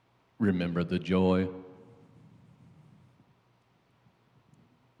Remember the joy.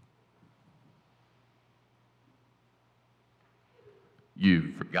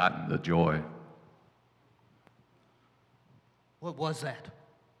 You've forgotten the joy. What was that?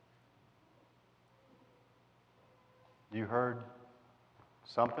 You heard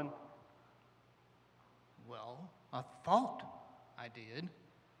something? Well, I thought I did.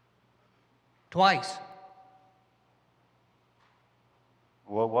 Twice.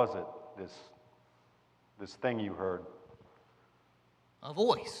 What was it? This thing you heard? A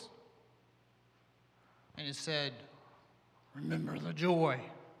voice. And it said, "Remember the joy."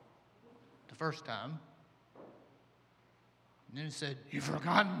 The first time. And then it said, "You've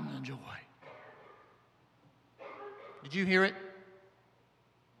forgotten the joy." Did you hear it?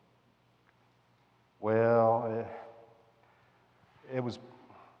 Well, it was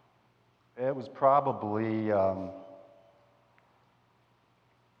probably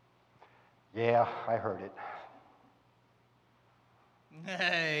yeah, I heard it.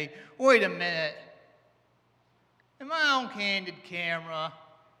 Hey, wait a minute. Am I on candid camera?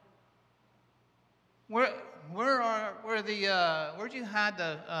 Where'd you hide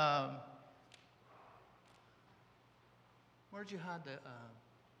the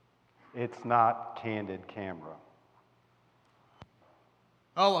It's not candid camera.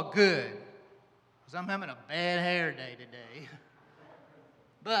 Oh, well, good. Because I'm having a bad hair day today.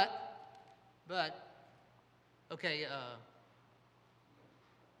 But, okay,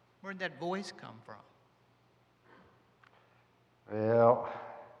 where'd that voice come from? Well,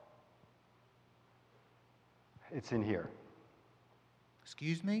 it's in here.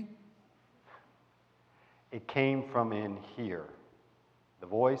 Excuse me? It came from in here. The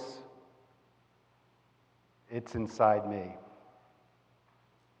voice, it's inside me.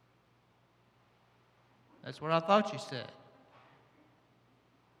 That's what I thought you said.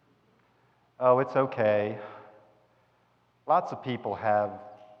 Oh, it's okay. Lots of people have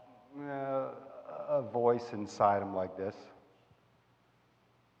a voice inside them like this.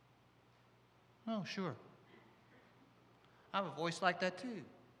 Oh, sure. I have a voice like that too.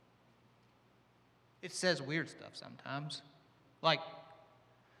 It says weird stuff sometimes. Like,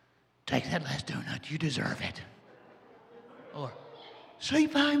 "Take that last donut, you deserve it." Or, "Say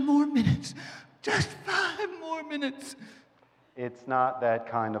 5 more minutes, just 5 more minutes." It's not that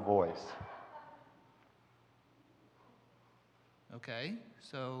kind of voice. Okay,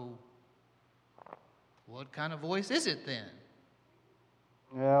 so what kind of voice is it then?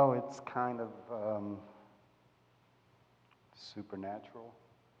 Well, it's kind of supernatural.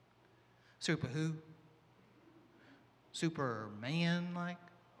 Super who? Superman, like?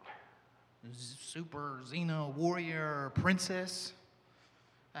 Super Xena warrior princess?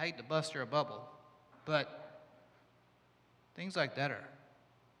 I hate to bust your bubble, but things like that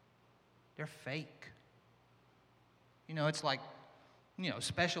they're fake. You know, it's like,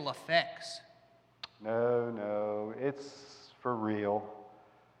 special effects. No, it's for real.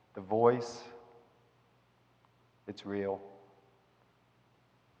 The voice, it's real.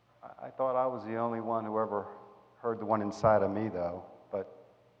 I thought I was the only one who ever heard the one inside of me, though, but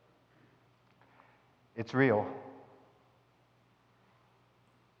it's real.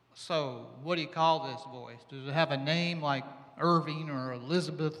 So, what do you call this voice? Does it have a name like Irving or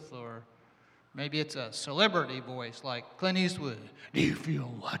Elizabeth, or maybe it's a celebrity voice like Clint Eastwood? "Do you feel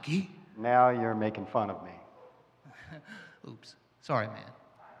lucky?" Now you're making fun of me. Oops. Sorry, man.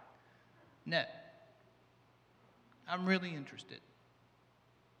 No. I'm really interested.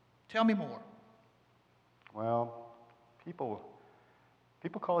 Tell me more. Well, people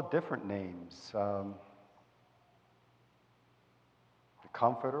call it different names. The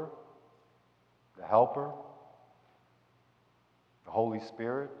Comforter, the Helper, the Holy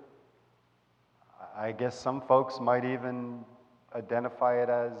Spirit. I guess some folks might even identify it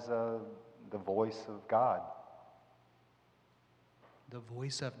as the voice of God. The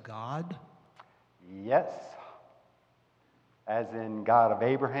voice of God? Yes, as in God of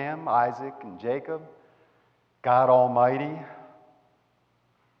Abraham, Isaac, and Jacob, God Almighty,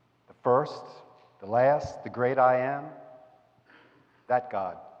 the first, the last, the great I am, that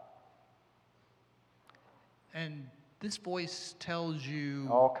God. And this voice tells you...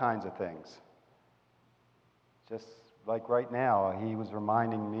 All kinds of things. Just like right now, he was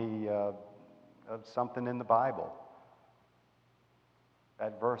reminding me of something in the Bible.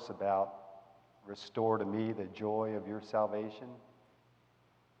 That verse about "Restore to me the joy of your salvation."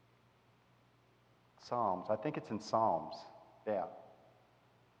 Psalms. I think it's in Psalms. Yeah.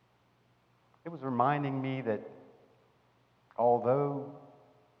 It was reminding me that although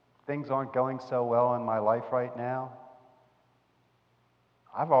things aren't going so well in my life right now,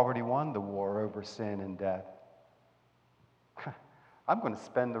 I've already won the war over sin and death. I'm going to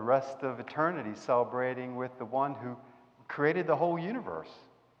spend the rest of eternity celebrating with the one who created the whole universe.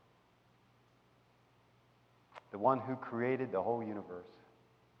 The one who created the whole universe.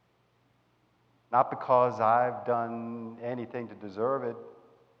 Not because I've done anything to deserve it,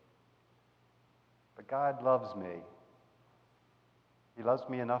 but God loves me. He loves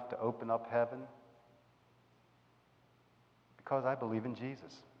me enough to open up heaven because I believe in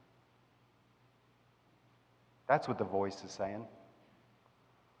Jesus. That's what the voice is saying.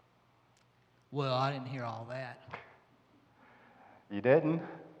 Well, I didn't hear all that. You didn't?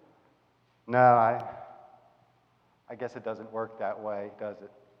 No, I guess it doesn't work that way, does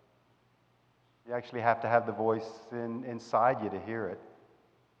it? You actually have to have the voice inside you to hear it.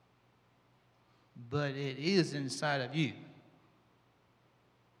 But it is inside of you.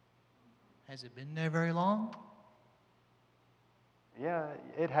 Has it been there very long? Yeah,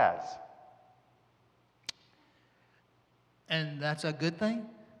 it has. And that's a good thing?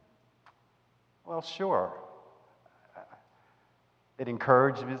 Well, sure. It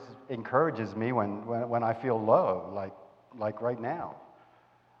encourages me when I feel low, like right now.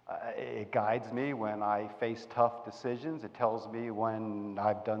 It guides me when I face tough decisions. It tells me when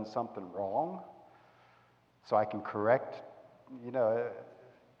I've done something wrong, so I can correct,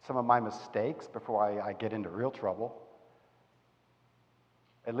 some of my mistakes before I get into real trouble.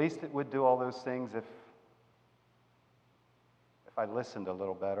 At least it would do all those things if I listened a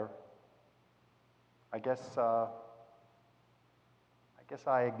little better. I guess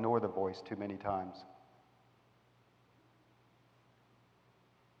I ignore the voice too many times.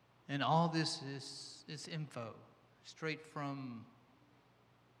 And all this is info straight from,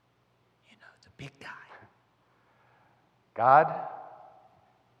 the big guy. God?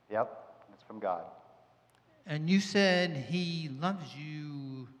 Yep, it's from God. And you said he loves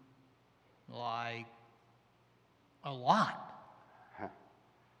you like a lot.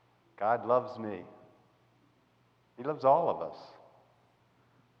 God loves me. He loves all of us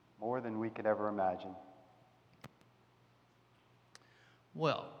more than we could ever imagine.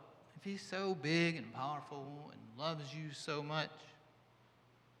 Well, if he's so big and powerful and loves you so much,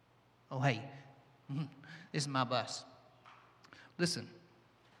 oh, hey, this is my bus. Listen,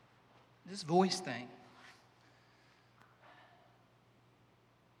 this voice thing,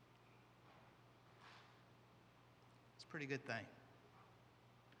 it's a pretty good thing.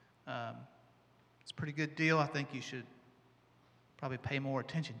 It's a pretty good deal. I think you should probably pay more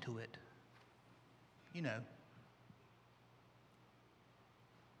attention to it.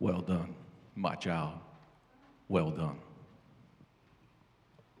 Well done, my child. Well done.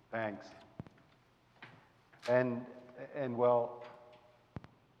 Thanks. And well,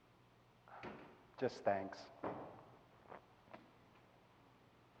 just thanks.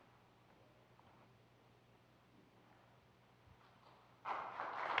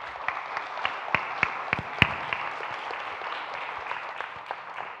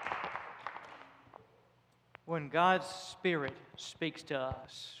 When God's Spirit speaks to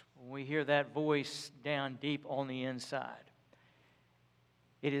us, when we hear that voice down deep on the inside,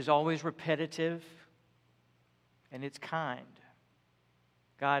 it is always repetitive and it's kind.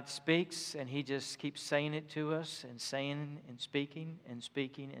 God speaks and He just keeps saying it to us and saying and speaking and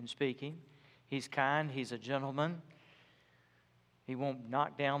speaking and speaking. He's kind. He's a gentleman. He won't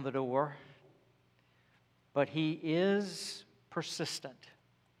knock down the door. But He is persistent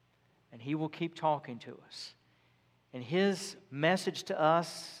and He will keep talking to us. And His message to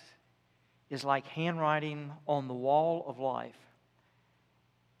us is like handwriting on the wall of life.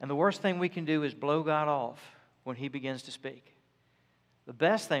 And the worst thing we can do is blow God off when He begins to speak. The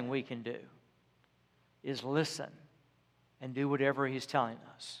best thing we can do is listen and do whatever He's telling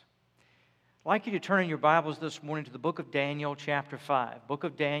us. I'd like you to turn in your Bibles this morning to the book of Daniel chapter 5. Book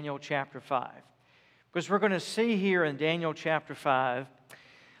of Daniel chapter 5. Because we're going to see here in Daniel chapter 5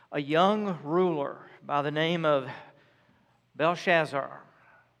 a young ruler by the name of Belshazzar.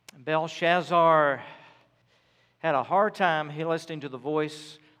 Belshazzar had a hard time listening to the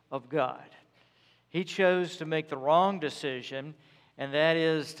voice of God. He chose to make the wrong decision, and that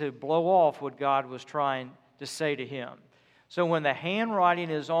is to blow off what God was trying to say to him. So when the handwriting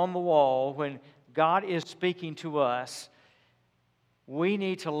is on the wall, when God is speaking to us, we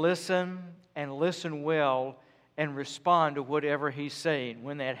need to listen and listen well and respond to whatever He's saying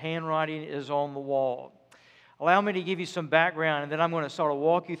when that handwriting is on the wall. Allow me to give you some background, and then I'm going to sort of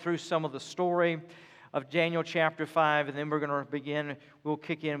walk you through some of the story of Daniel chapter 5, and then we're going to begin, we'll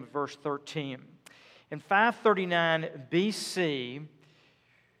kick in with verse 13. In 539 BC,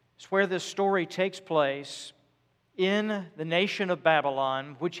 it's where this story takes place. in the nation of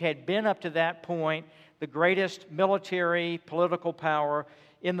Babylon, which had been up to that point the greatest military, political power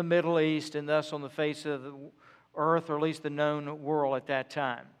in the Middle East and thus on the face of the earth, or at least the known world at that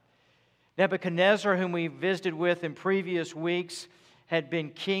time. Nebuchadnezzar, whom we visited with in previous weeks, had been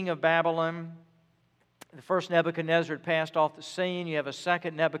king of Babylon. The first Nebuchadnezzar had passed off the scene. You have a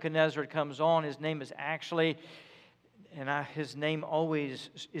second Nebuchadnezzar that comes on. His name is actually, his name always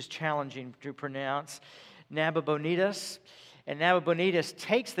is challenging to pronounce, Nabonidus. And Nabonidus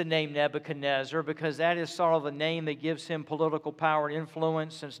takes the name Nebuchadnezzar because that is sort of the name that gives him political power and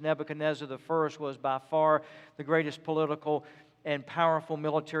influence, since Nebuchadnezzar I was by far the greatest political and powerful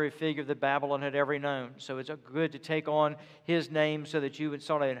military figure that Babylon had ever known. So it's good to take on his name so that you would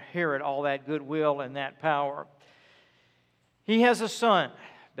sort of inherit all that goodwill and that power. He has a son,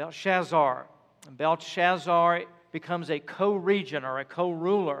 Belshazzar. And Belshazzar becomes a co-regent or a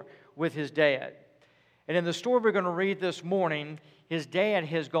co-ruler with his dad. And in the story we're going to read this morning, his dad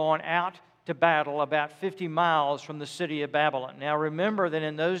has gone out to battle about 50 miles from the city of Babylon. Now remember that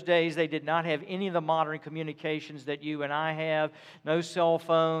in those days they did not have any of the modern communications that you and I have, no cell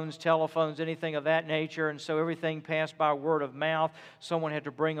phones, telephones, anything of that nature, and so everything passed by word of mouth. Someone had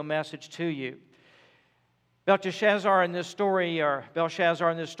to bring a message to you. Belshazzar in this story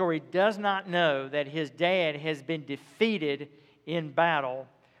does not know that his dad has been defeated in battle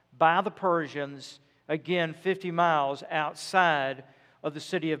by the Persians, again 50 miles outside of the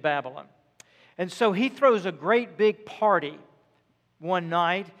city of Babylon. And so he throws a great big party one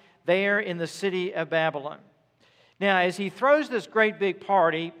night there in the city of Babylon. Now, as he throws this great big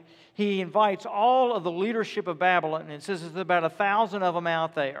party, he invites all of the leadership of Babylon, and it says there's about 1,000 of them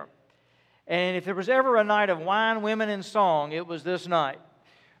out there. And if there was ever a night of wine, women, and song, it was this night.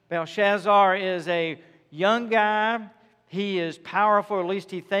 Belshazzar is a young guy. He is powerful, or at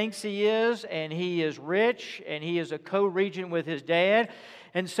least he thinks he is, and he is rich, and he is a co-regent with his dad.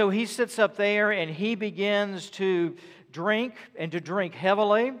 And so he sits up there and he begins to drink, and to drink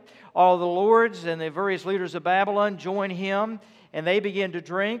heavily. All the lords and the various leaders of Babylon join him, and they begin to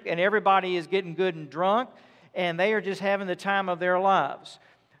drink, and everybody is getting good and drunk, and they are just having the time of their lives.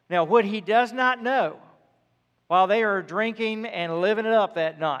 Now, what he does not know, while they are drinking and living it up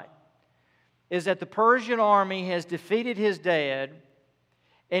that night, is that the Persian army has defeated his dad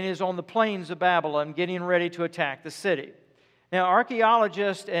and is on the plains of Babylon getting ready to attack the city. Now,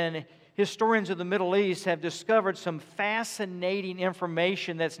 archaeologists and historians of the Middle East have discovered some fascinating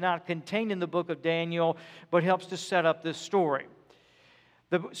information that's not contained in the book of Daniel, but helps to set up this story.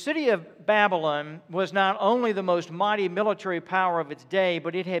 The city of Babylon was not only the most mighty military power of its day,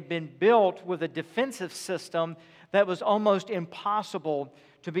 but it had been built with a defensive system that was almost impossible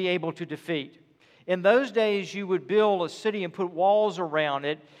to be able to defeat. In those days, you would build a city and put walls around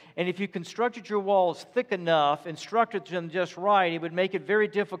it, and if you constructed your walls thick enough and structured them just right, it would make it very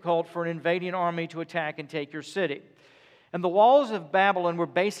difficult for an invading army to attack and take your city. And the walls of Babylon were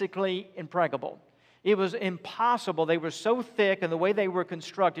basically impregnable. It was impossible. They were so thick, and the way they were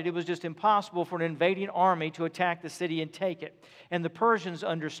constructed, it was just impossible for an invading army to attack the city and take it. And the Persians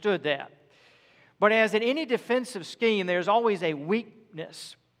understood that. But as in any defensive scheme, there's always a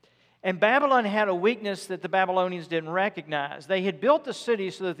weakness. And Babylon had a weakness that the Babylonians didn't recognize. They had built the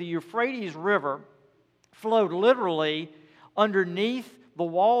city so that the Euphrates River flowed literally underneath the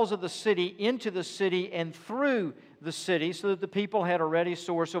walls of the city, into the city, and through the city, so that the people had a ready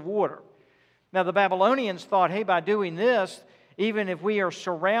source of water. Now, the Babylonians thought, hey, by doing this, even if we are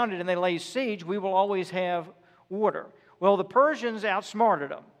surrounded and they lay siege, we will always have water. Well, the Persians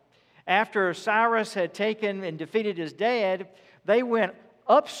outsmarted them. After Cyrus had taken and defeated his dad, they went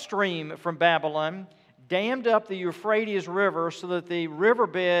upstream from Babylon, dammed up the Euphrates River so that the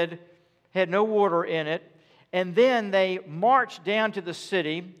riverbed had no water in it, and then they marched down to the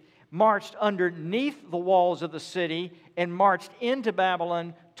city, marched underneath the walls of the city, and marched into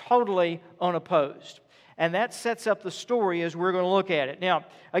Babylon totally unopposed. And that sets up the story as we're going to look at it. Now,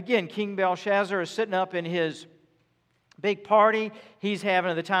 again, King Belshazzar is sitting up in his big party. He's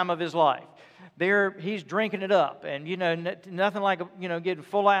having the time of his life. There, he's drinking it up, and nothing like getting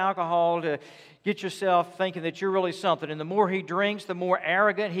full of alcohol to get yourself thinking that you're really something. And the more he drinks, the more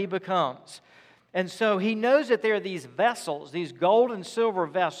arrogant he becomes. And so he knows that there are these vessels, these gold and silver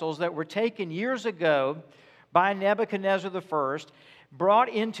vessels that were taken years ago by Nebuchadnezzar I, brought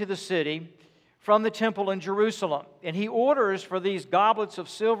into the city from the temple in Jerusalem. And he orders for these goblets of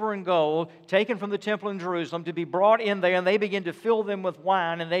silver and gold taken from the temple in Jerusalem to be brought in there, and they begin to fill them with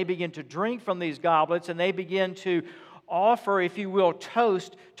wine, and they begin to drink from these goblets, and they begin to offer, if you will,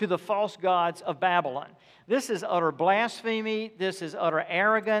 toast to the false gods of Babylon. This is utter blasphemy. This is utter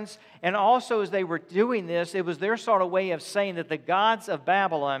arrogance. And also, as they were doing this, it was their sort of way of saying that the gods of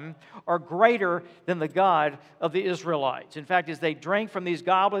Babylon are greater than the God of the Israelites. In fact, as they drank from these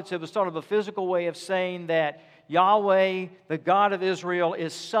goblets, it was sort of a physical way of saying that Yahweh, the God of Israel,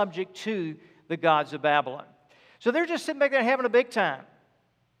 is subject to the gods of Babylon. So they're just sitting back there having a big time.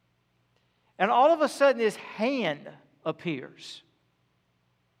 And all of a sudden, this hand appears.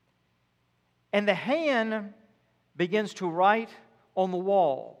 And the hand begins to write on the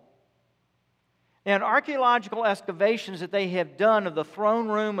wall. Now, in archaeological excavations that they have done of the throne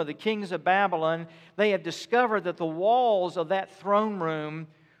room of the kings of Babylon, they have discovered that the walls of that throne room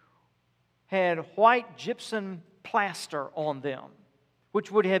had white gypsum plaster on them, which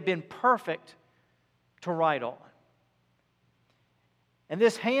would have been perfect to write on. And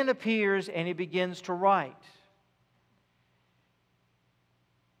this hand appears and he begins to write.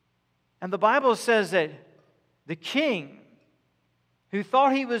 And the Bible says that the king, who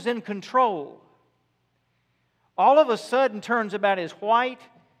thought he was in control, all of a sudden turns about as white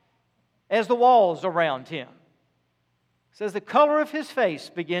as the walls around him. It says the color of his face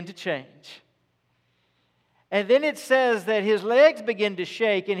began to change. And then it says that his legs began to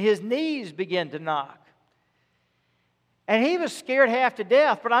shake and his knees began to knock. And he was scared half to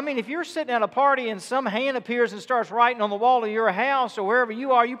death. But I mean, if you're sitting at a party and some hand appears and starts writing on the wall of your house or wherever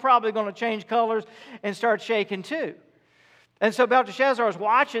you are, you're probably going to change colors and start shaking too. And so Belteshazzar is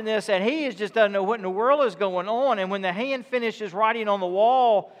watching this and he just doesn't know what in the world is going on. And when the hand finishes writing on the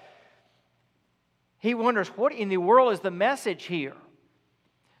wall, he wonders, what in the world is the message here?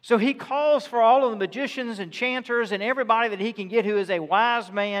 So he calls for all of the magicians and enchanters and everybody that he can get who is a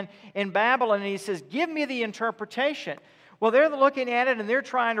wise man in Babylon. And he says, give me the interpretation. Well, they're looking at it and they're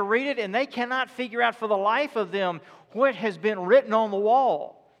trying to read it and they cannot figure out for the life of them what has been written on the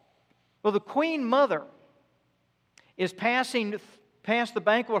wall. Well, the queen mother is passing past the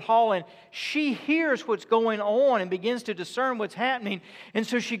banquet hall and she hears what's going on and begins to discern what's happening. And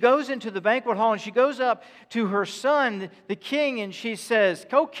so she goes into the banquet hall and she goes up to her son, the king, and she says,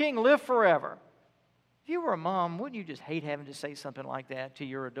 "O king, live forever." If you were a mom, wouldn't you just hate having to say something like that to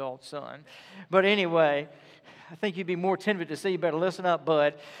your adult son? But anyway, I think you'd be more tempted to say, you better listen up,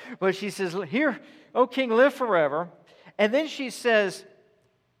 bud. But she says, "Here, O king, live forever." And then she says,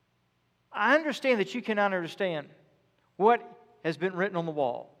 "I understand that you cannot understand what has been written on the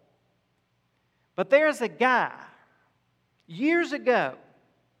wall. But there's a guy, years ago,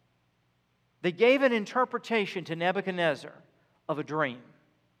 that gave an interpretation to Nebuchadnezzar of a dream.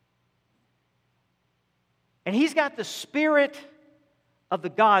 And he's got the spirit of the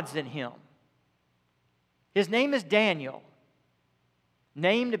gods in him. His name is Daniel,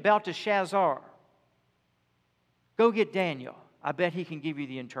 named Belteshazzar. Go get Daniel. I bet he can give you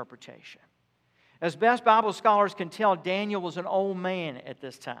the interpretation." As best Bible scholars can tell, Daniel was an old man at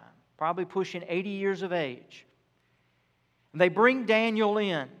this time, probably pushing 80 years of age. And they bring Daniel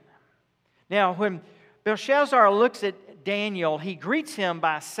in. Now, when Belshazzar looks at Daniel, he greets him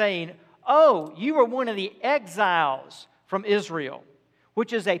by saying, "Oh, you are one of the exiles from Israel,"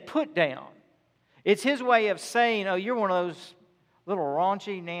 which is a put down. It's his way of saying, "Oh, you're one of those little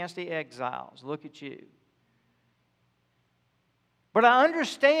raunchy, nasty exiles. Look at you." But I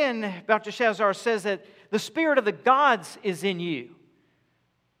understand, Belteshazzar says, that the spirit of the gods is in you.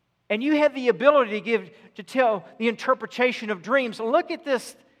 And you have the ability to tell the interpretation of dreams. Look at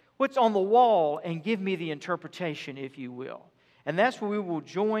this, what's on the wall, and give me the interpretation, if you will. And that's where we will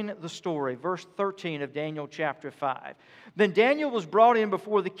join the story, verse 13 of Daniel chapter 5. Then Daniel was brought in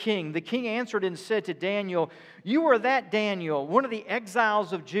before the king. The king answered and said to Daniel, "You are that Daniel, one of the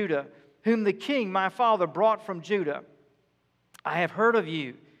exiles of Judah, whom the king, my father, brought from Judah. I have heard of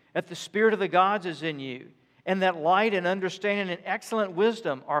you, that the spirit of the gods is in you, and that light and understanding and excellent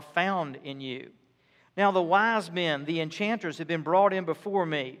wisdom are found in you. Now the wise men, the enchanters, have been brought in before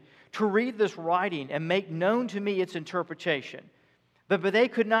me to read this writing and make known to me its interpretation. But they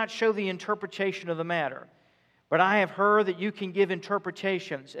could not show the interpretation of the matter. But I have heard that you can give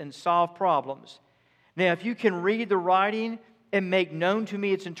interpretations and solve problems. Now if you can read the writing and make known to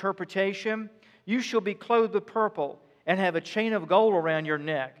me its interpretation, you shall be clothed with purple and have a chain of gold around your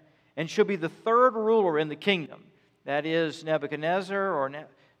neck, and shall be the third ruler in the kingdom." That is Nebuchadnezzar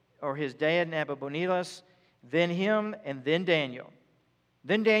or his dad Nabonidus, then him, and then Daniel.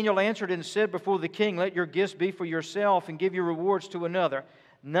 Then Daniel answered and said before the king, "Let your gifts be for yourself and give your rewards to another.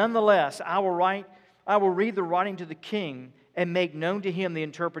 Nonetheless, I will read the writing to the king and make known to him the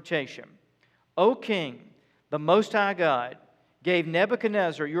interpretation. O king, the Most High God gave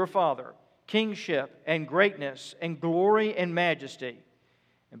Nebuchadnezzar your father kingship and greatness and glory and majesty.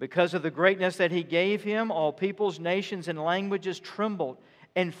 And because of the greatness that he gave him, all peoples, nations, and languages trembled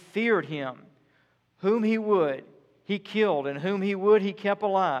and feared him. Whom he would, he killed, and whom he would, he kept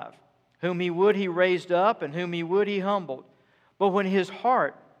alive. Whom he would, he raised up, and whom he would, he humbled. But when his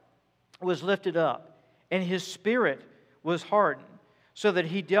heart was lifted up, and his spirit was hardened, so that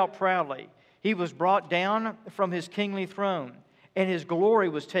he dealt proudly, he was brought down from his kingly throne, and his glory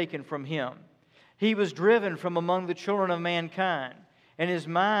was taken from him. He was driven from among the children of mankind, and his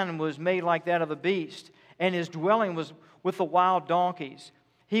mind was made like that of a beast, and his dwelling was with the wild donkeys.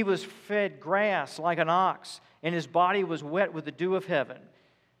 He was fed grass like an ox, and his body was wet with the dew of heaven,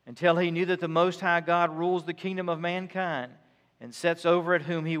 until he knew that the Most High God rules the kingdom of mankind, and sets over it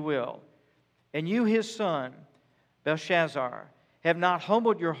whom he will. And you, his son, Belshazzar, have not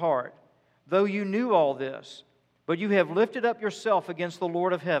humbled your heart, though you knew all this, but you have lifted up yourself against the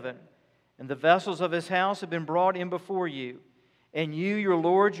Lord of heaven, and the vessels of his house have been brought in before you. And you, your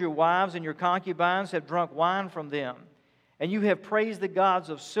lords, your wives, and your concubines have drunk wine from them. And you have praised the gods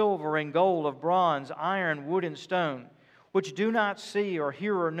of silver and gold, of bronze, iron, wood, and stone, which do not see or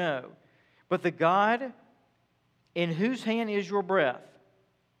hear or know. But the God in whose hand is your breath,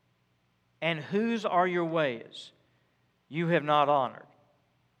 and whose are your ways, you have not honored.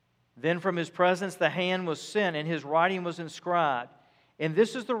 Then from his presence the hand was sent, and his writing was inscribed. And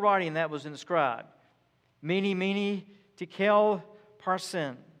this is the writing that was inscribed: Mene, Mene, Tekel,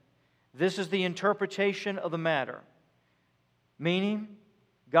 Parsin. This is the interpretation of the matter. Meaning,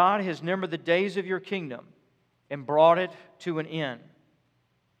 God has numbered the days of your kingdom and brought it to an end.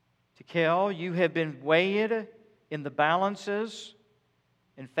 Tekel, you have been weighed in the balances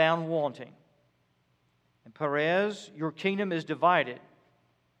and found wanting. And Perez, your kingdom is divided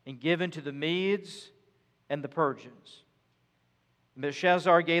and given to the Medes and the Persians. And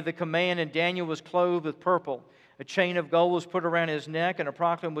Belshazzar gave the command, and Daniel was clothed with purple. A chain of gold was put around his neck, and a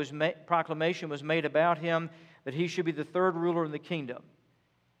proclamation was made about him that he should be the third ruler in the kingdom.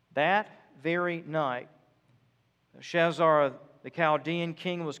 That very night, Belshazzar, the Chaldean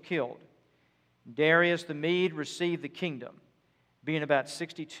king, was killed. Darius the Mede received the kingdom, being about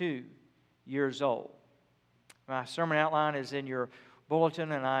 62 years old. My sermon outline is in your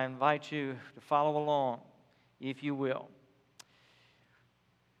bulletin, and I invite you to follow along, if you will.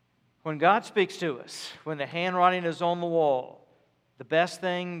 When God speaks to us, when the handwriting is on the wall, the best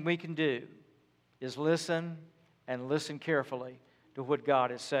thing we can do is listen, and listen carefully to what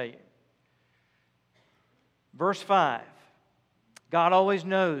God is saying. Verse 5, God always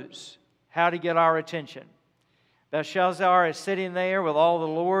knows how to get our attention. Belshazzar is sitting there with all the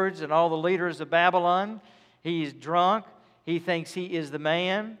lords and all the leaders of Babylon. He's drunk. He thinks he is the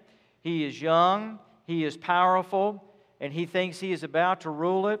man. He is young. He is powerful. And he thinks he is about to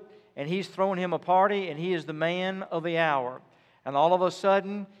rule it. And he's throwing him a party, and he is the man of the hour. And all of a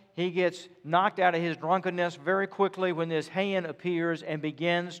sudden, he gets knocked out of his drunkenness very quickly when this hand appears and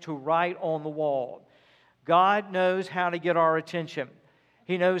begins to write on the wall. God knows how to get our attention.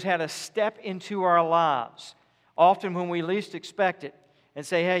 He knows how to step into our lives, often when we least expect it, and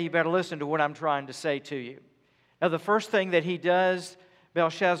say, hey, you better listen to what I'm trying to say to you. Now, the first thing that he does,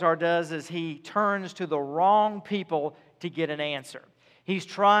 Belshazzar does, is he turns to the wrong people to get an answer. He's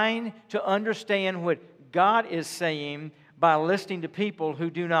trying to understand what God is saying by listening to people who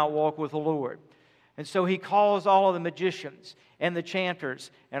do not walk with the Lord. And so he calls all of the magicians and the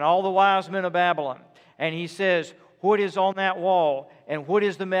chanters and all the wise men of Babylon. And he says, what is on that wall and what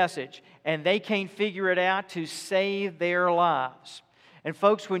is the message? And they can't figure it out to save their lives. And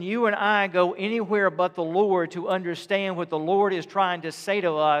folks, when you and I go anywhere but the Lord to understand what the Lord is trying to say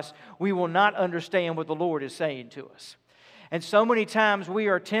to us, we will not understand what the Lord is saying to us. And so many times we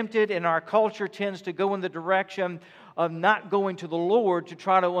are tempted, and our culture tends to go in the direction of not going to the Lord to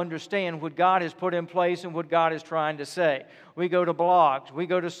try to understand what God has put in place and what God is trying to say. We go to blogs, we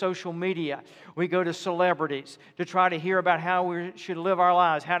go to social media, we go to celebrities to try to hear about how we should live our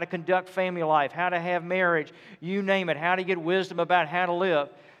lives, how to conduct family life, how to have marriage, you name it, how to get wisdom about how to live.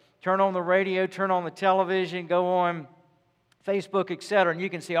 Turn on the radio, turn on the television, go on Facebook, etc., and you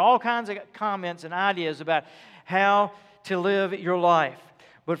can see all kinds of comments and ideas about how to live your life.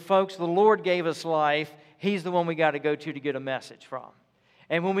 But folks, the Lord gave us life. He's the one we got to go to get a message from.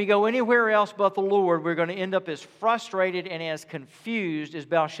 And when we go anywhere else but the Lord, we're going to end up as frustrated and as confused as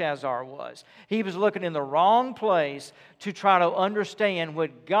Belshazzar was. He was looking in the wrong place to try to understand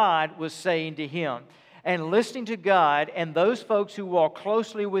what God was saying to him. and listening to God and those folks who walk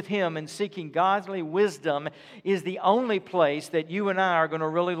closely with Him and seeking godly wisdom is the only place that you and I are going to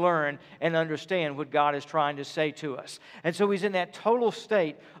really learn and understand what God is trying to say to us. And so he's in that total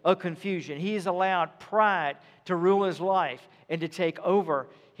state of confusion. He's allowed pride to rule his life and to take over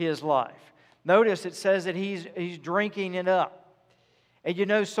his life. Notice it says that he's drinking it up. And you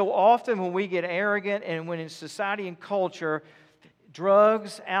know, so often when we get arrogant and when in society and culture,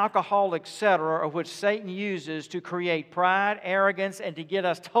 drugs, alcohol, etc., are what Satan uses to create pride, arrogance, and to get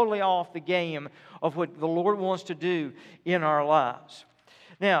us totally off the game of what the Lord wants to do in our lives.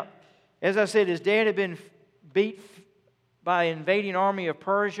 Now, as I said, his dad had been beat by an invading army of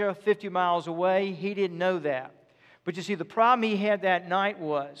Persia 50 miles away. He didn't know that. But you see, the problem he had that night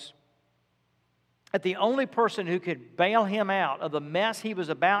was that the only person who could bail him out of the mess he was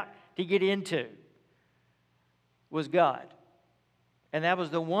about to get into was God. And that was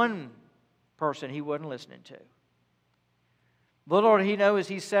the one person he wasn't listening to. Little did he know as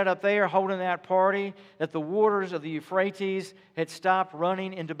he sat up there holding that party that the waters of the Euphrates had stopped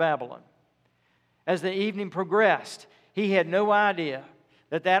running into Babylon. As the evening progressed, he had no idea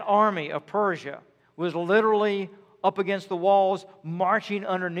that that army of Persia was literally up against the walls, marching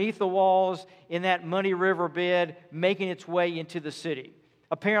underneath the walls in that muddy riverbed, making its way into the city.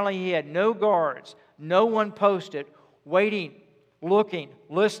 Apparently he had no guards, no one posted, waiting, looking,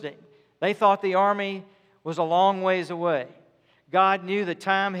 listening. They thought the army was a long ways away. God knew the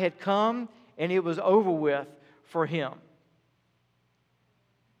time had come and it was over with for him.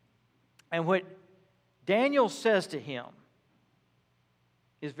 And what Daniel says to him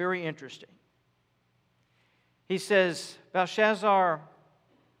is very interesting. He says, Belshazzar,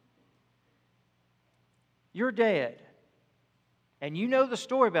 you're dead. And you know the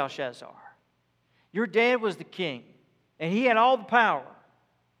story, Belshazzar. Your dad was the king, and he had all the power.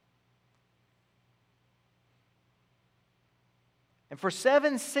 And for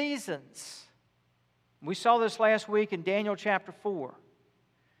 7 seasons, we saw this last week in Daniel chapter 4,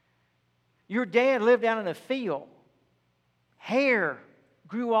 your dad lived out in a field. Hair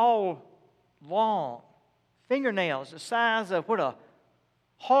grew all long. Fingernails the size of what a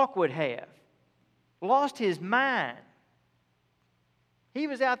hawk would have. Lost his mind. He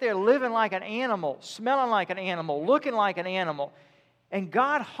was out there living like an animal, smelling like an animal, looking like an animal. And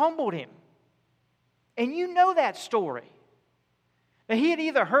God humbled him. And you know that story. Now, he had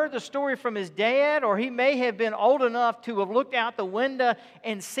either heard the story from his dad, or he may have been old enough to have looked out the window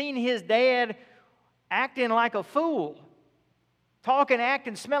and seen his dad acting like a fool. Talking,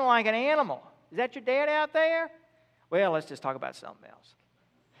 acting, smelling like an animal. Is that your dad out there? Well, let's just talk about something else.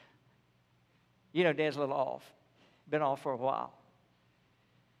 You know, Dad's a little off. Been off for a while.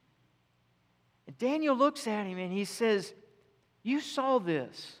 And Daniel looks at him and he says, you saw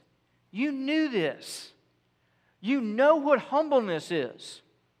this. You knew this. You know what humbleness is.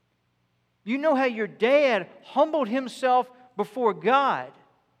 You know how your dad humbled himself before God.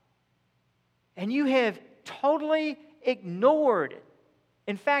 And you have totally ignored it.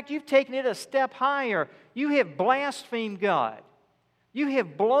 In fact, you've taken it a step higher. You have blasphemed God. You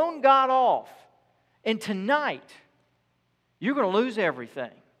have blown God off. And tonight, you're going to lose everything.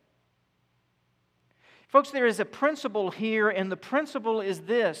 Folks, there is a principle here, and the principle is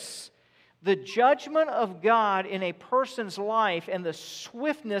this. The judgment of God in a person's life and the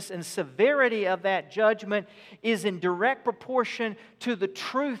swiftness and severity of that judgment is in direct proportion to the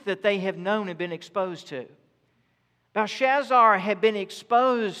truth that they have known and been exposed to. Belshazzar had been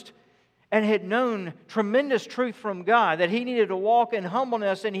exposed and had known tremendous truth from God, that he needed to walk in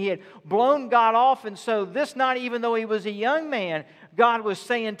humbleness, and he had blown God off. And so this night, even though he was a young man, God was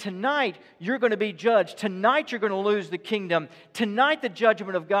saying, tonight you're going to be judged. Tonight you're going to lose the kingdom. Tonight the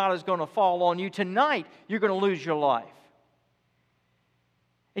judgment of God is going to fall on you. Tonight you're going to lose your life.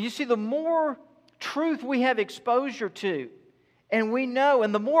 And you see, the more truth we have exposure to, and we know,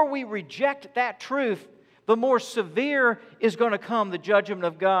 and the more we reject that truth, the more severe is going to come the judgment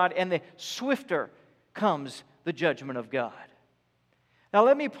of God, and the swifter comes the judgment of God. Now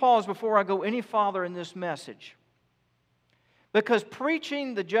let me pause before I go any farther in this message. Because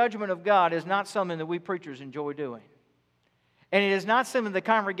preaching the judgment of God is not something that we preachers enjoy doing. And it is not something the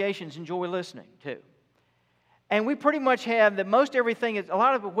congregations enjoy listening to. And we pretty much have that most everything, a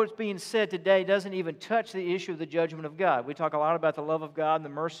lot of what's being said today doesn't even touch the issue of the judgment of God. We talk a lot about the love of God and the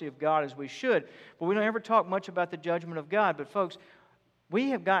mercy of God as we should, but we don't ever talk much about the judgment of God. But folks,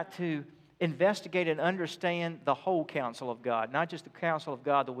 we have got to investigate and understand the whole counsel of God, not just the counsel of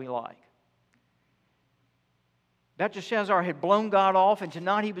God that we like. Belshazzar had blown God off, and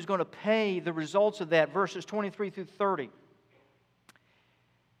tonight he was going to pay the results of that. Verses 23 through 30.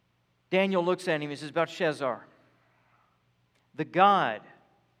 Daniel looks at him and says, Belshazzar, the God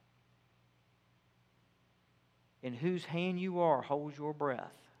in whose hand you are holds your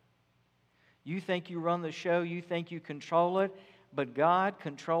breath. You think you run the show, you think you control it, but God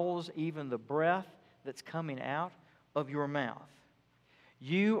controls even the breath that's coming out of your mouth.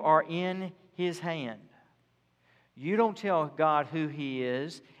 You are in His hand. You don't tell God who He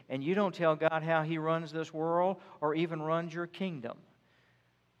is, and you don't tell God how He runs this world or even runs your kingdom.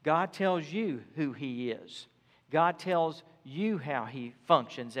 God tells you who He is. God tells you how He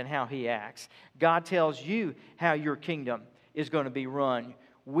functions and how He acts. God tells you how your kingdom is going to be run.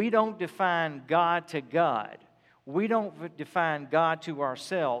 We don't define God to God. We don't define God to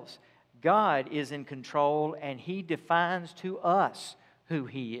ourselves. God is in control, and He defines to us who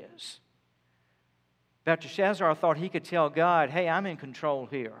He is. Belshazzar thought he could tell God, hey, I'm in control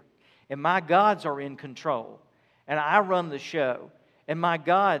here, and my gods are in control, and I run the show, and my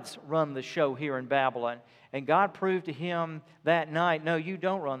gods run the show here in Babylon. And God proved to him that night, no, you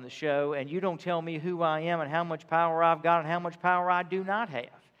don't run the show, and you don't tell me who I am and how much power I've got and how much power I do not have.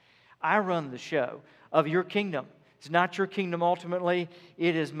 I run the show of your kingdom. It's not your kingdom ultimately,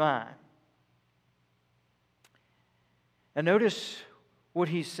 it is mine. And notice what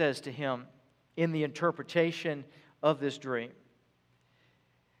he says to him in the interpretation of this dream.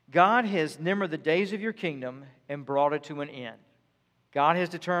 God has numbered the days of your kingdom and brought it to an end. God has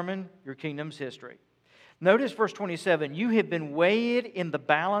determined your kingdom's history. Notice verse 27, you have been weighed in the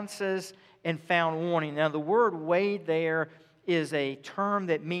balances and found wanting. Now the word weighed there is a term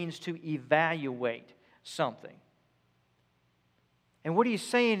that means to evaluate something. And what he's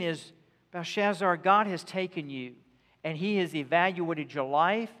saying is, Belshazzar, God has taken you and He has evaluated your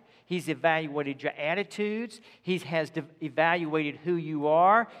life. He's evaluated your attitudes. He has evaluated who you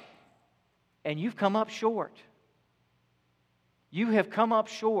are. And you've come up short. You have come up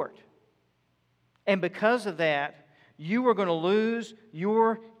short. And because of that, you are going to lose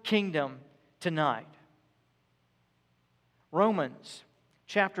your kingdom tonight. Romans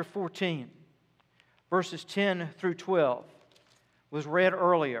chapter 14, verses 10 through 12 was read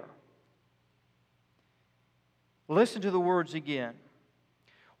earlier. Listen to the words again.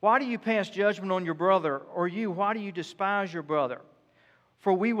 Why do you pass judgment on your brother? Or you, why do you despise your brother?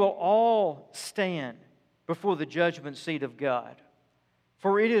 For we will all stand before the judgment seat of God.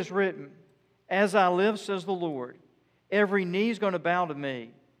 For it is written, as I live, says the Lord, every knee is going to bow to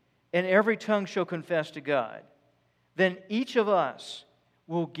me, and every tongue shall confess to God. Then each of us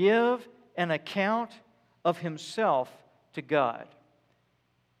will give an account of himself to God.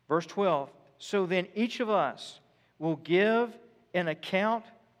 Verse 12, so then each of us will give an account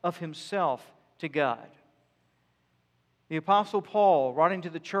of himself to God. The Apostle Paul, writing to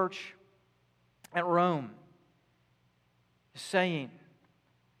the church at Rome, is saying,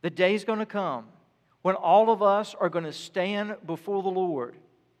 the day's going to come when all of us are going to stand before the Lord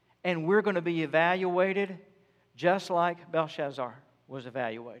and we're going to be evaluated just like Belshazzar was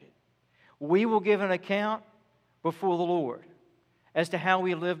evaluated. We will give an account before the Lord as to how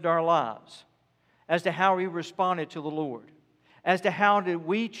we lived our lives, as to how we responded to the Lord, as to how did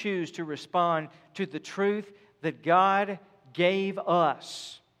we choose to respond to the truth that God gave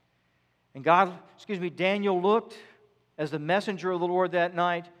us. And Daniel looked as the messenger of the Lord that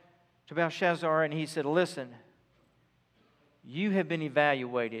night to Belshazzar, and he said, listen, you have been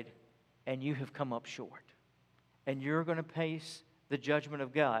evaluated and you have come up short. And you're going to face the judgment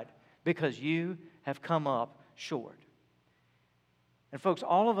of God because you have come up short. And folks,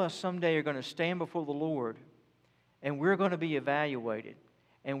 all of us someday are going to stand before the Lord and we're going to be evaluated.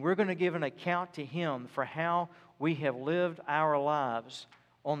 And we're going to give an account to Him for how we have lived our lives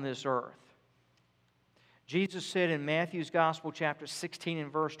on this earth. Jesus said in Matthew's Gospel, chapter 16 and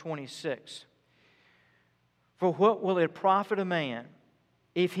verse 26, for what will it profit a man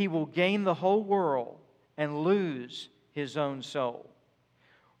if he will gain the whole world and lose his own soul?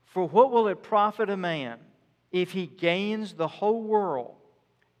 For what will it profit a man if he gains the whole world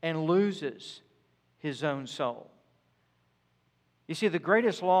and loses his own soul? You see, the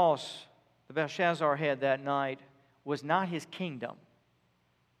greatest loss that Belshazzar had that night was not his kingdom.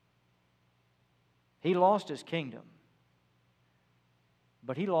 He lost his kingdom,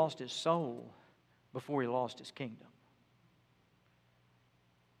 but he lost his soul before he lost his kingdom.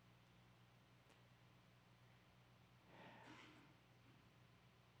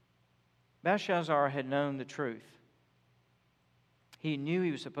 Belshazzar had known the truth. He knew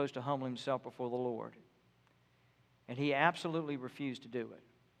he was supposed to humble himself before the Lord, and he absolutely refused to do it.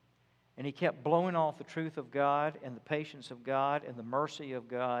 And he kept blowing off the truth of God and the patience of God and the mercy of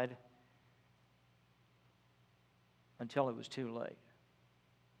God until it was too late.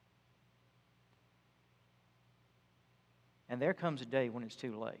 And there comes a day when it's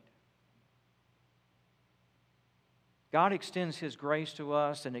too late. God extends His grace to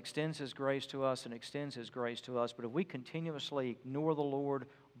us and extends His grace to us and extends His grace to us. But if we continuously ignore the Lord,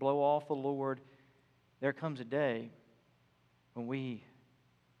 blow off the Lord, there comes a day when we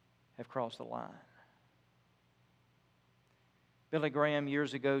have crossed the line. Billy Graham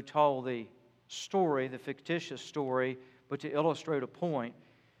years ago told the story, the fictitious story, but to illustrate a point,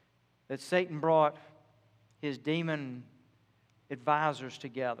 that Satan brought his demon advisors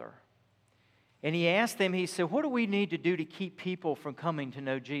together. And he asked them, he said, what do we need to do to keep people from coming to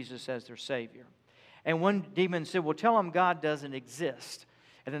know Jesus as their Savior? And one demon said, well, tell them God doesn't exist.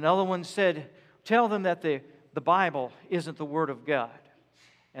 And another one said, tell them that the Bible isn't the Word of God.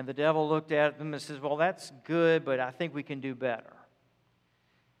 And the devil looked at them and says, well, that's good, but I think we can do better.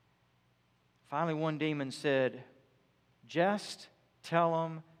 Finally, one demon said, just tell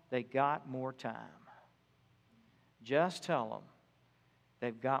them they got more time. Just tell them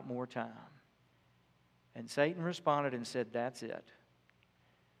they've got more time. And Satan responded and said, that's it.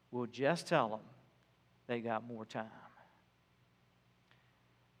 We'll just tell them they got more time.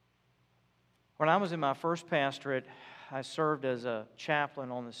 When I was in my first pastorate, I served as a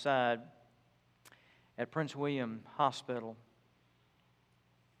chaplain on the side at Prince William Hospital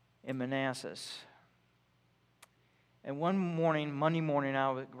in Manassas. And one morning, Monday morning,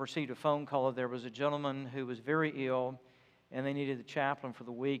 I received a phone call that there was a gentleman who was very ill, and they needed the chaplain for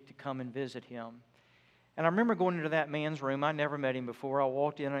the week to come and visit him. And I remember going into that man's room. I never met him before. I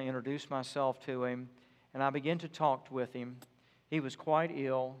walked in and I introduced myself to him, and I began to talk with him. He was quite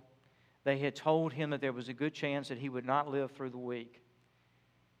ill. They had told him that there was a good chance that he would not live through the week.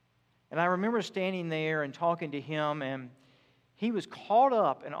 And I remember standing there and talking to him, and he was caught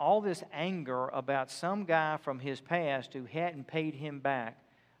up in all this anger about some guy from his past who hadn't paid him back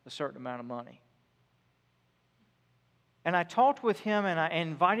a certain amount of money. And I talked with him and I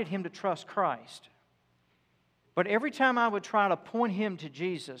invited him to trust Christ. But every time I would try to point him to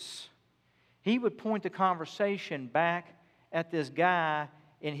Jesus, he would point the conversation back at this guy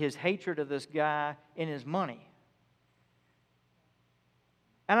in his hatred of this guy in his money.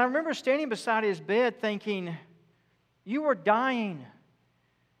 And I remember standing beside his bed thinking, you are dying.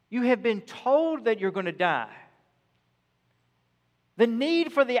 You have been told that you're going to die. The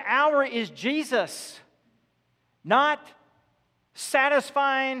need for the hour is Jesus, not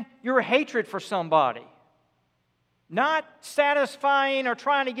satisfying your hatred for somebody, not satisfying or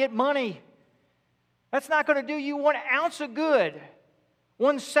trying to get money. That's not going to do you 1 ounce of good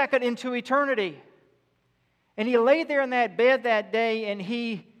 1 second into eternity. And he laid there in that bed that day and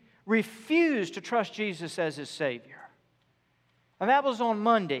he refused to trust Jesus as his Savior. And that was on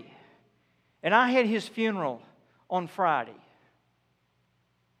Monday. And I had his funeral on Friday.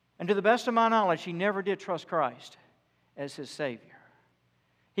 And to the best of my knowledge, he never did trust Christ as his Savior.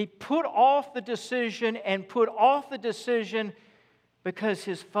 He put off the decision and put off the decision because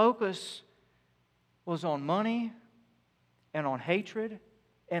his focus was on money and on hatred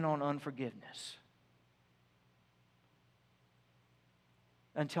and on unforgiveness.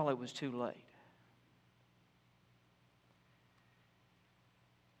 Until it was too late.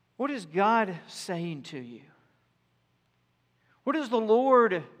 What is God saying to you? What is the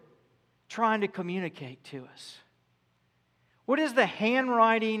Lord trying to communicate to us? What is the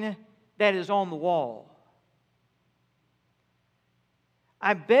handwriting that is on the wall?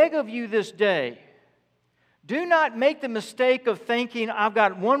 I beg of you this day, do not make the mistake of thinking, I've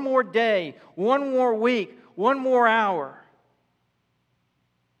got one more day, one more week, one more hour.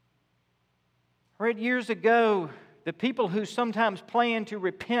 I read years ago, the people who sometimes plan to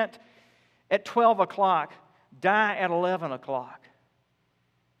repent at 12 o'clock die at 11 o'clock.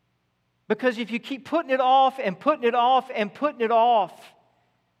 Because if you keep putting it off and putting it off and putting it off,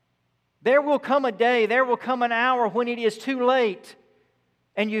 there will come a day, there will come an hour when it is too late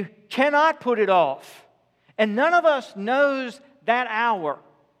and you cannot put it off. And none of us knows that hour.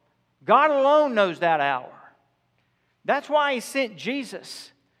 God alone knows that hour. That's why He sent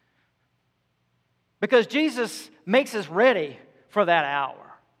Jesus. Because Jesus makes us ready for that hour.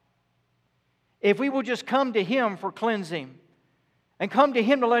 If we will just come to Him for cleansing and come to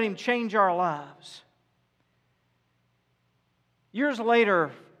Him to let Him change our lives. Years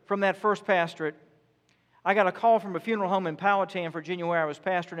later, from that first pastorate, I got a call from a funeral home in Powhatan, Virginia, where I was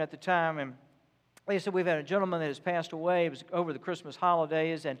pastoring at the time, and they said, we've had a gentleman that has passed away. It was over the Christmas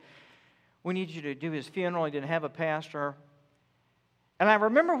holidays, and we need you to do his funeral. He didn't have a pastor. And I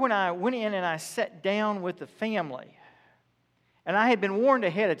remember when I went in and I sat down with the family, and I had been warned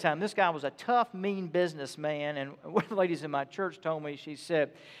ahead of time. This guy was a tough, mean businessman, and one of the ladies in my church told me, she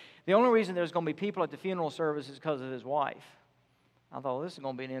said, the only reason there's going to be people at the funeral service is because of his wife. I thought, well, this is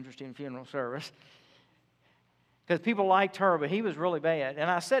going to be an interesting funeral service. Because people liked her, but he was really bad. And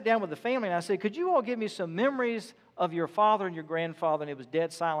I sat down with the family and I said, could you all give me some memories of your father and your grandfather? And it was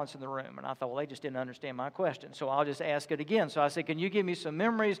dead silence in the room. And I thought, well, they just didn't understand my question, so I'll just ask it again. So I said, can you give me some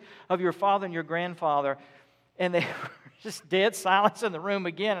memories of your father and your grandfather? And they were just dead silence in the room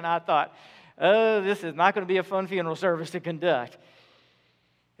again. And I thought, oh, this is not going to be a fun funeral service to conduct.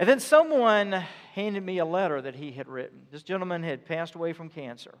 And then someone handed me a letter that he had written. This gentleman had passed away from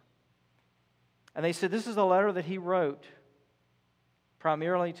cancer. And they said, this is a letter that he wrote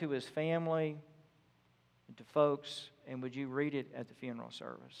primarily to his family and to folks, and would you read it at the funeral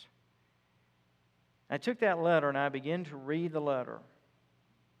service? I took that letter and I began to read the letter.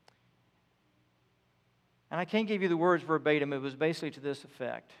 And I can't give you the words verbatim. It was basically to this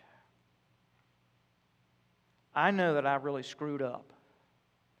effect. I know that I really screwed up.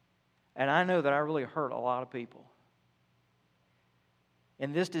 And I know that I really hurt a lot of people.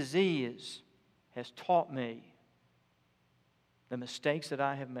 And this disease has taught me the mistakes that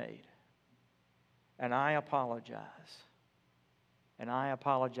I have made. And I apologize. And I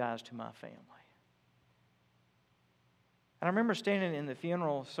apologize to my family. And I remember standing in the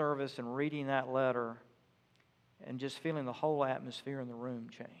funeral service and reading that letter and just feeling the whole atmosphere in the room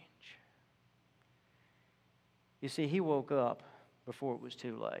change. You see, he woke up before it was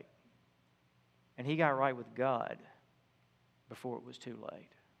too late. And he got right with God before it was too late.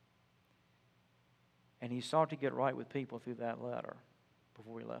 And he sought to get right with people through that letter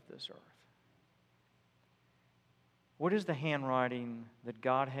before he left this earth. What is the handwriting that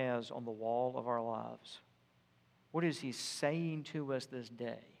God has on the wall of our lives? What is He saying to us this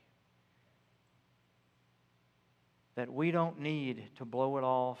day? That we don't need to blow it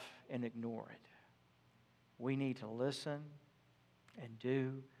off and ignore it. We need to listen and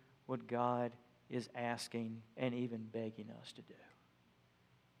do what God is asking and even begging us to do.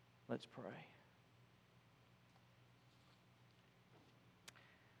 Let's pray.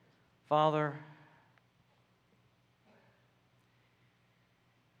 Father,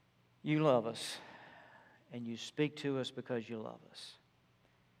 you love us, and you speak to us because you love us.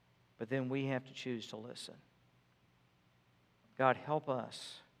 But then we have to choose to listen. God, help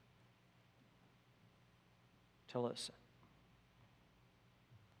us to listen.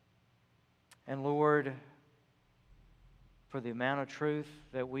 And Lord, for the amount of truth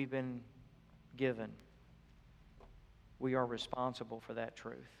that we've been given, we are responsible for that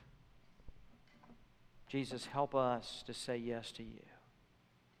truth. Jesus, help us to say yes to you.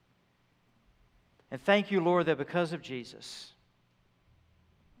 And thank you, Lord, that because of Jesus,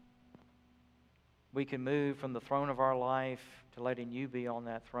 we can move from the throne of our life to letting you be on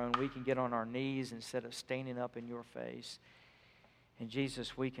that throne. We can get on our knees instead of standing up in your face. And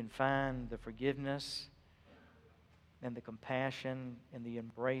Jesus, we can find the forgiveness and the compassion and the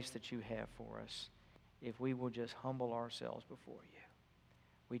embrace that you have for us if we will just humble ourselves before you.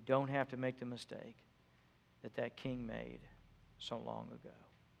 We don't have to make the mistake that king made so long ago.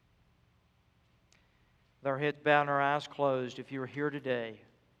 With our heads bowed and our eyes closed, if you're here today,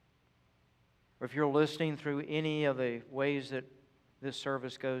 or if you're listening through any of the ways that this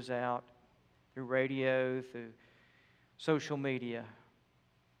service goes out, through radio, through social media,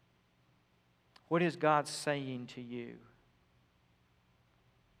 what is God saying to you?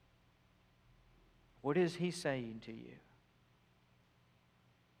 What is He saying to you?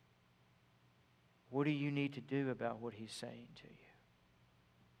 What do you need to do about what He's saying to you?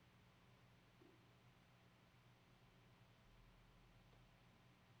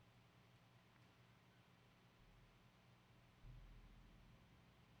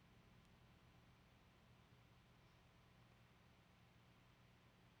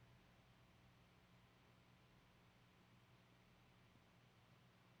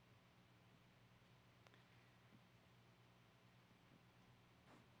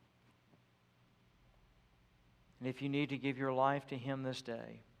 And if you need to give your life to Him this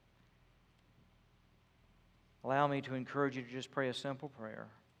day, allow me to encourage you to just pray a simple prayer.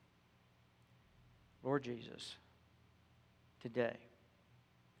 Lord Jesus, today,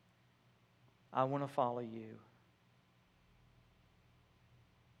 I want to follow you.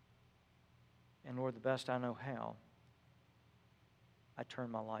 And Lord, the best I know how, I turn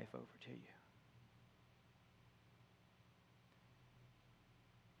my life over to you.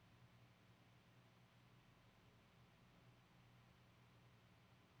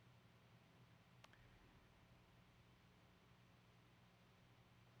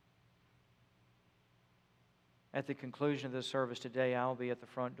 At the conclusion of this service today, I'll be at the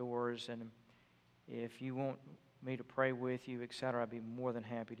front doors, and if you want me to pray with you, etc., I'd be more than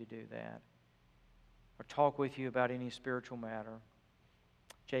happy to do that. Or talk with you about any spiritual matter.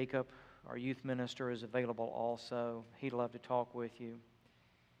 Jacob, our youth minister, is available also. He'd love to talk with you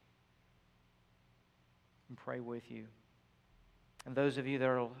and pray with you. And those of you that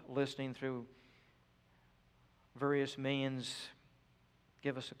are listening through various means,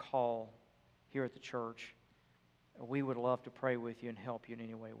 give us a call here at the church. We would love to pray with you and help you in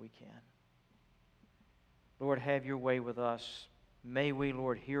any way we can. Lord, have your way with us. May we,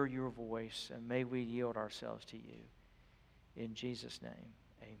 Lord, hear your voice, and may we yield ourselves to you. In Jesus' name,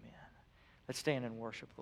 amen. Let's stand and worship the Lord.